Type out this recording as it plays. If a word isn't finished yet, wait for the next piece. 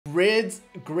Grids,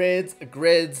 grids,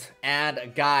 grids, and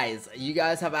guys, you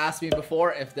guys have asked me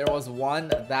before if there was one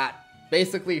that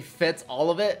basically fits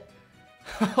all of it.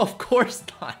 Of course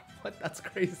not. What? That's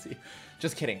crazy.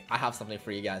 Just kidding. I have something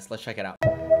for you guys. Let's check it out.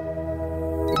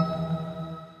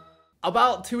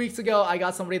 About 2 weeks ago, I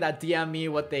got somebody that DM'd me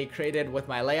what they created with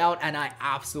my layout, and I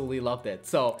absolutely loved it.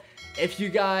 So if you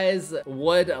guys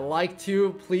would like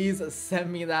to, please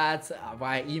send me that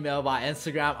via email, via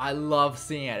Instagram. I love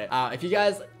seeing it. If you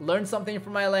guys learned something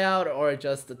from my layout or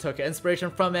just took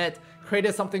inspiration from it,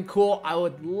 created something cool, I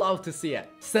would love to see it.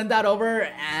 Send that over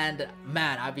and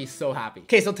man, I'd be so happy.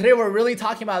 Okay, so today we're really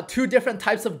talking about two different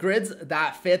types of grids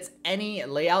that fits any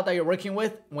layout that you're working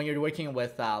with when you're working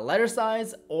with letter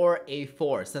size or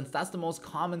A4, since that's the most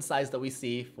common size that we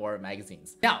see for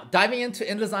magazines. Now, diving into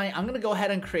InDesign, I'm gonna go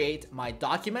ahead and create my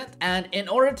document. And in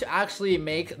order to actually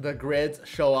make the grids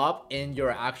show up in your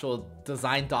actual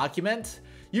design document,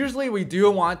 usually we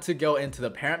do want to go into the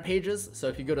parent pages. So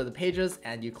if you go to the pages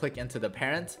and you click into the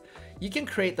parent, you can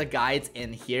create the guides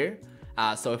in here.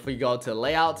 So if we go to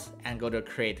layout and go to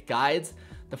create guides,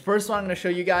 the first one I'm gonna show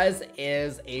you guys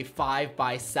is a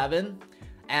 5x7.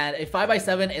 And a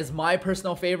 5x7 is my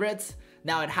personal favorite.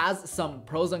 Now it has some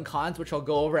pros and cons, which I'll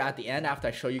go over at the end after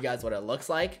I show you guys what it looks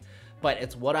like. But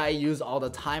it's what I use all the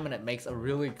time and it makes a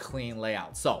really clean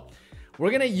layout. So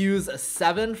we're gonna use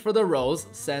 7 for the rows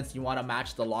since you wanna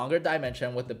match the longer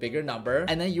dimension with the bigger number.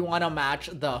 And then you wanna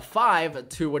match the 5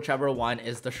 to whichever one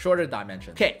is the shorter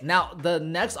dimension. Okay, now the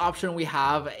next option we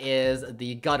have is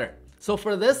the gutter. So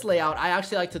for this layout, I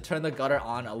actually like to turn the gutter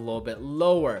on a little bit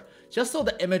lower, just so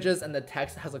the images and the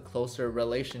text has a closer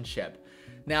relationship.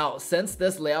 Now, since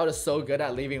this layout is so good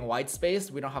at leaving white space,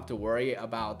 we don't have to worry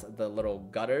about the little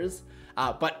gutters.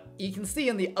 But you can see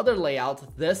in the other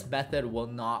layout, this method will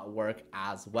not work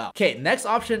as well. Okay, next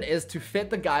option is to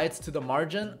fit the guides to the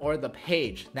margin or the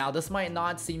page. Now, this might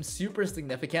not seem super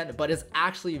significant, but it's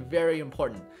actually very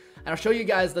important. And I'll show you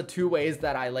guys the two ways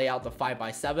that I lay out the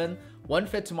 5x7. One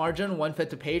fit to margin, one fit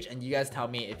to page, and you guys tell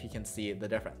me if you can see the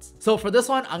difference. So for this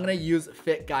one, I'm gonna use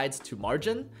fit guides to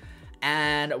margin.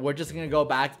 And we're just gonna go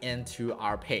back into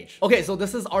our page. Okay, so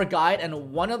this is our guide,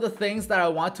 and one of the things that I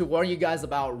want to warn you guys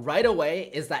about right away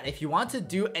is that if you want to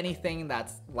do anything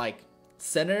that's like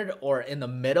centered or in the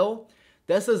middle,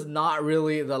 this is not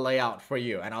really the layout for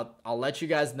you, and I'll let you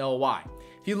guys know why.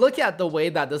 If you look at the way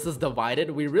that this is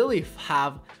divided, we really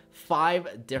have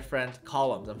 5 different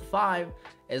columns, and 5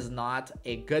 is not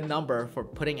a good number for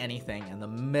putting anything in the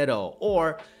middle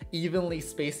or evenly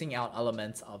spacing out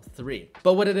elements of 3.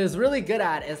 But what it is really good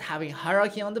at is having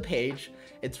hierarchy on the page.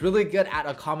 It's really good at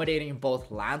accommodating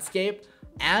both landscape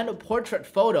and portrait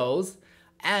photos.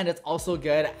 And it's also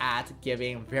good at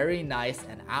giving very nice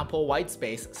and ample white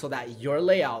space so that your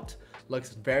layout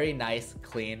looks very nice,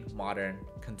 clean, modern,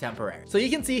 contemporary. So you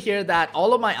can see here that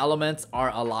all of my elements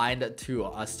are aligned to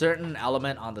a certain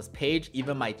element on this page.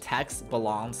 Even my text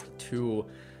belongs to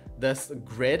this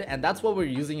grid, and that's what we're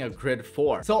using a grid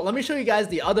for. So let me show you guys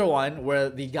the other one where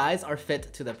the guides are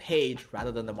fit to the page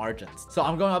rather than the margins. So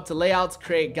I'm going up to layouts,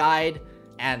 create guide,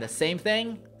 and the same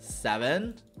thing,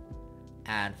 7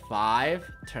 and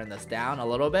 5, turn this down a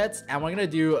little bit, and we're gonna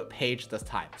do page this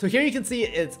time. So here you can see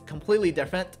it's completely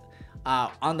different.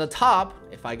 On the top,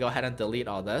 if I go ahead and delete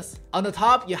all this, on the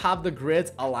top you have the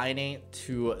grids aligning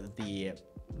to the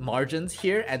margins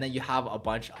here, and then you have a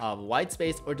bunch of white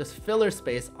space or just filler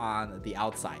space on the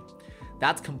outside.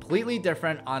 That's completely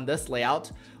different on this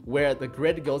layout where the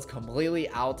grid goes completely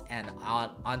out and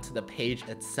onto the page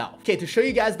itself. Okay, to show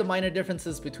you guys the minor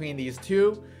differences between these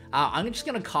two, I'm just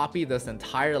gonna copy this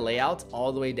entire layout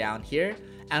all the way down here,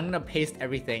 and I'm gonna paste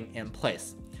everything in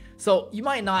place. So you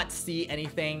might not see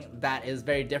anything that is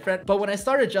very different, but when I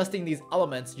start adjusting these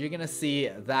elements, you're gonna see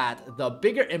that the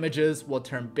bigger images will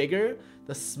turn bigger,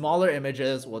 the smaller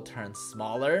images will turn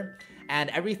smaller,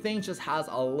 and everything just has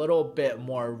a little bit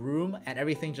more room and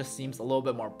everything just seems a little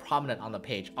bit more prominent on the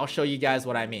page. I'll show you guys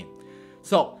what I mean.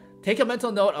 So take a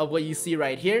mental note of what you see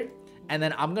right here, and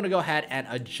then I'm gonna go ahead and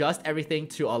adjust everything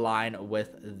to align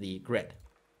with the grid.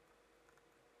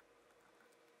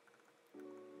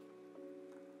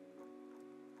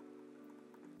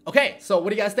 Okay, so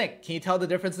what do you guys think? Can you tell the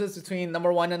differences between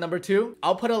number 1 and number 2?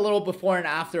 I'll put a little before and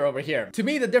after over here. To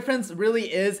me, the difference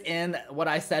really is in what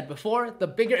I said before. The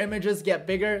bigger images get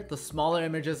bigger, the smaller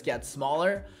images get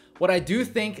smaller. What I do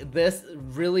think this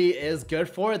really is good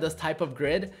for, this type of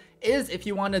grid, is if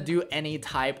you want to do any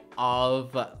type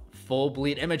of full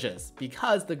bleed images,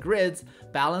 because the grids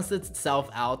balance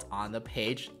itself out on the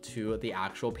page to the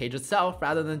actual page itself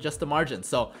rather than just the margin.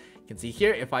 So you can see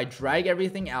here, if I drag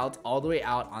everything out all the way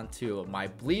out onto my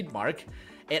bleed mark,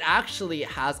 it actually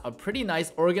has a pretty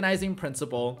nice organizing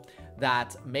principle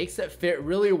that makes it fit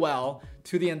really well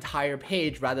to the entire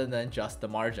page rather than just the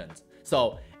margins.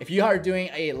 So if you are doing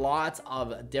a lot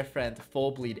of different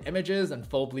full bleed images and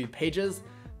full bleed pages,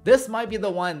 this might be the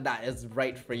one that is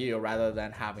right for you rather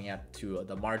than having it to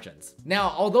the margins.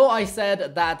 Now, although I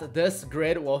said that this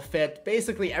grid will fit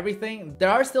basically everything,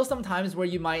 there are still some times where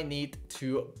you might need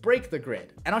to break the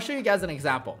grid. And I'll show you guys an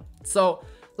example. So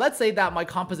let's say that my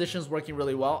composition is working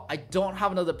really well. I don't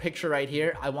have another picture right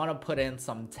here. I want to put in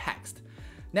some text.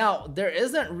 Now, there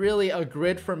isn't really a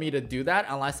grid for me to do that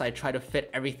unless I try to fit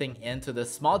everything into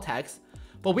this small text.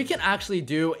 What we can actually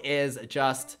do is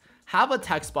just have a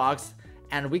text box,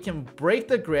 and we can break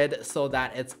the grid so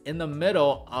that it's in the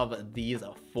middle of these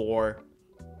I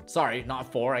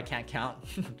can't count.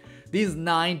 These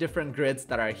 9 different grids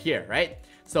that are here, right?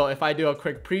 So if I do a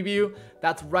quick preview,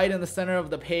 that's right in the center of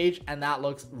the page, and that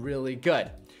looks really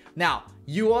good. Now,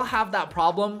 you will have that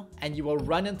problem, and you will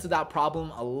run into that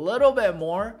problem a little bit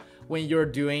more when you're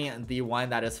doing the one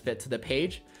that is fit to the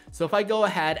page. So if I go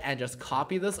ahead and just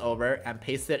copy this over and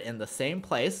paste it in the same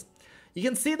place, you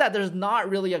can see that there's not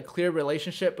really a clear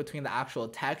relationship between the actual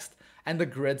text and the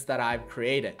grids that I've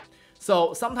created.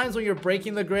 So sometimes when you're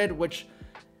breaking the grid, which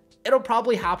it'll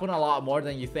probably happen a lot more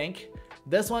than you think,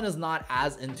 this one is not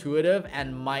as intuitive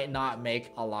and might not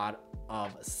make a lot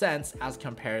of sense as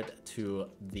compared to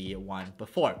the one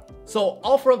before. So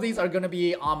all 4 of these are going to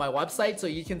be on my website, so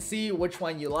you can see which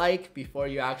one you like before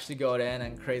you actually go in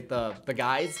and create the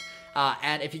guides.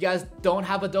 And if you guys don't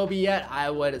have Adobe yet, I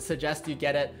would suggest you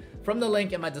get it from the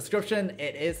link in my description.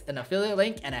 It is an affiliate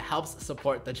link and it helps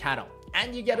support the channel.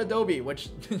 And you get Adobe, which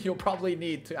you'll probably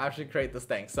need to actually create this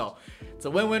thing. So it's a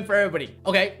win-win for everybody.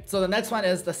 Okay, so the next one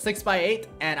is the 6x8,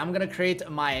 and I'm gonna create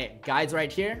my guides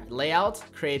right here. Layout,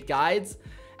 create guides,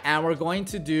 and we're going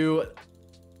to do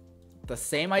the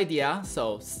same idea.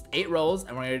 So 8 rows,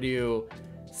 and we're gonna do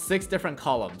 6 different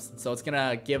columns. So it's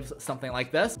gonna give something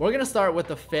like this. We're gonna start with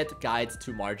the fit guides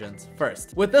to margins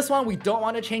first. With this one, we don't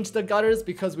want to change the gutters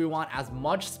because we want as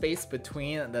much space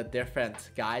between the different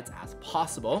guides as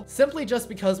possible, simply just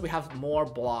because we have more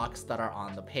blocks that are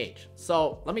on the page.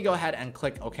 So let me go ahead and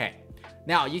click OK.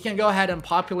 Now you can go ahead and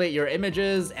populate your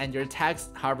images and your text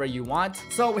however you want.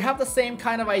 So we have the same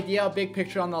kind of idea, a big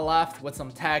picture on the left with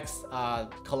some text,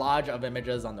 collage of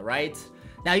images on the right.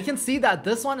 Now you can see that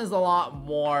this one is a lot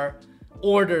more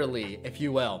orderly, if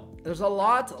you will. There's a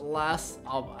lot less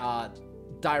of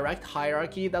direct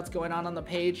hierarchy that's going on the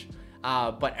page,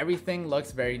 but everything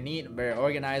looks very neat, very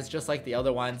organized, just like the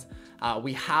other ones.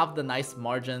 We have the nice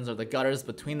margins or the gutters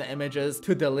between the images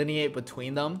to delineate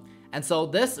between them. And so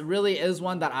this really is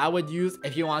one that I would use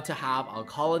if you want to have a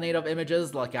colonnade of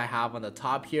images like I have on the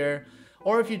top here.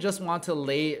 Or if you just want to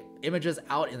lay images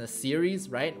out in a series,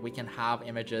 right? We can have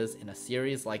images in a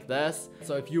series like this.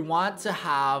 So if you want to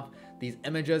have these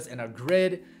images in a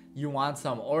grid, you want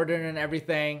some order and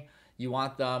everything, you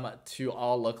want them to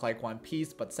all look like one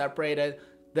piece but separated,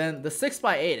 then the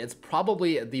 6x8 is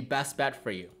probably the best bet for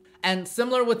you. And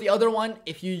similar with the other one,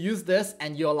 if you use this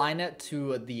and you align it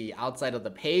to the outside of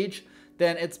the page,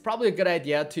 then it's probably a good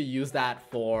idea to use that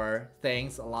for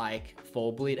things like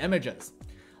full bleed images.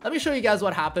 Let me show you guys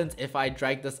what happens if I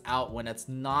drag this out when it's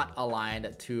not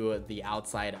aligned to the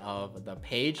outside of the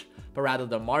page, but rather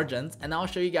the margins. And I'll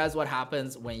show you guys what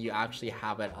happens when you actually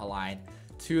have it aligned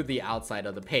to the outside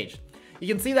of the page. You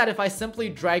can see that if I simply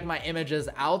drag my images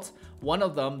out, one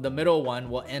of them, the middle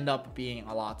one, will end up being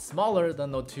a lot smaller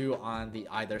than the 2 on the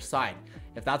either side.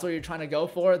 If that's what you're trying to go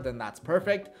for, then that's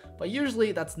perfect. But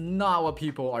usually that's not what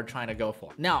people are trying to go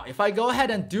for. Now, if I go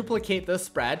ahead and duplicate this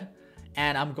spread,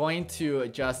 and I'm going to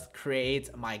just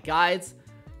create my guides.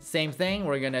 Same thing,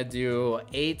 we're gonna do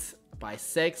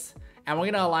 8x6, and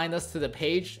we're gonna align this to the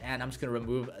page, and I'm just gonna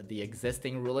remove the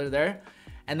existing ruler there.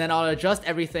 And then I'll adjust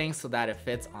everything so that it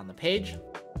fits on the page.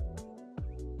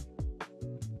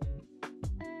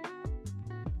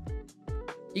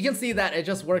 You can see that it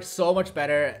just works so much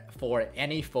better for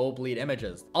any full bleed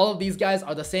images. All of these guys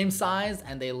are the same size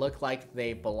and they look like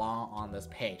they belong on this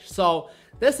page. So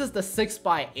this is the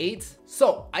 6x8.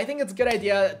 So I think it's a good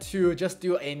idea to just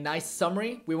do a nice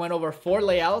summary. We went over 4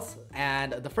 layouts,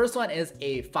 and the first one is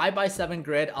a 5x7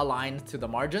 grid aligned to the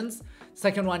margins.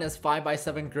 Second one is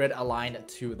 5x7 grid aligned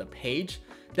to the page.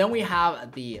 Then we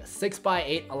have the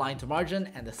 6x8 aligned to margin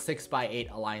and the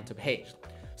 6x8 aligned to page.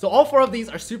 So all 4 of these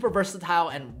are super versatile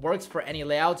and works for any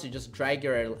layouts. You just drag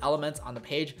your elements on the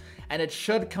page and it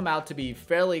should come out to be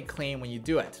fairly clean when you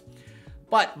do it.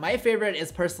 But my favorite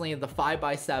is personally the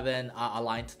 5x7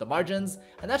 aligned to the margins,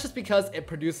 and that's just because it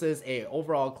produces a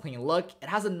overall clean look. It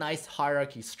has a nice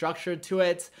hierarchy structure to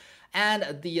it,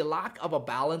 And the lack of a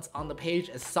balance on the page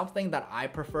is something that I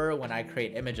prefer when I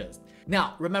create images.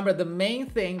 Now, remember, the main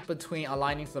thing between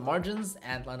aligning to the margins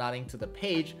and aligning to the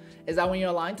page is that when you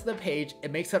align to the page,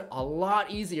 it makes it a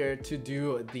lot easier to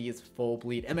do these full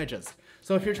bleed images.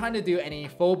 So if you're trying to do any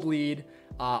full bleed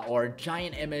or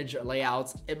giant image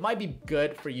layouts, it might be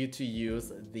good for you to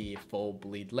use the full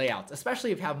bleed layouts,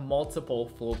 especially if you have multiple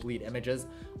full bleed images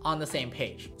on the same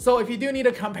page. So if you do need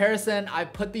a comparison, I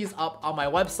put these up on my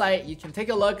website. You can take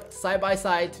a look side by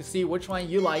side to see which one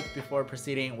you like before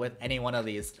proceeding with any one of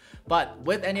these. But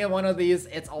with any one of these,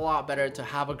 it's a lot better to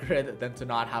have a grid than to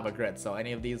not have a grid. So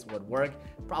any of these would work,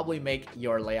 probably make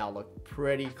your layout look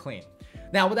pretty clean.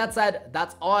 Now, with that said,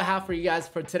 that's all I have for you guys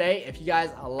for today. If you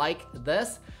guys like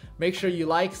this, make sure you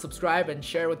like, subscribe, and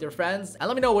share with your friends. And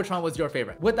let me know which one was your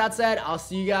favorite. With that said, I'll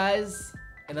see you guys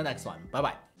in the next one.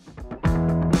 Bye-bye.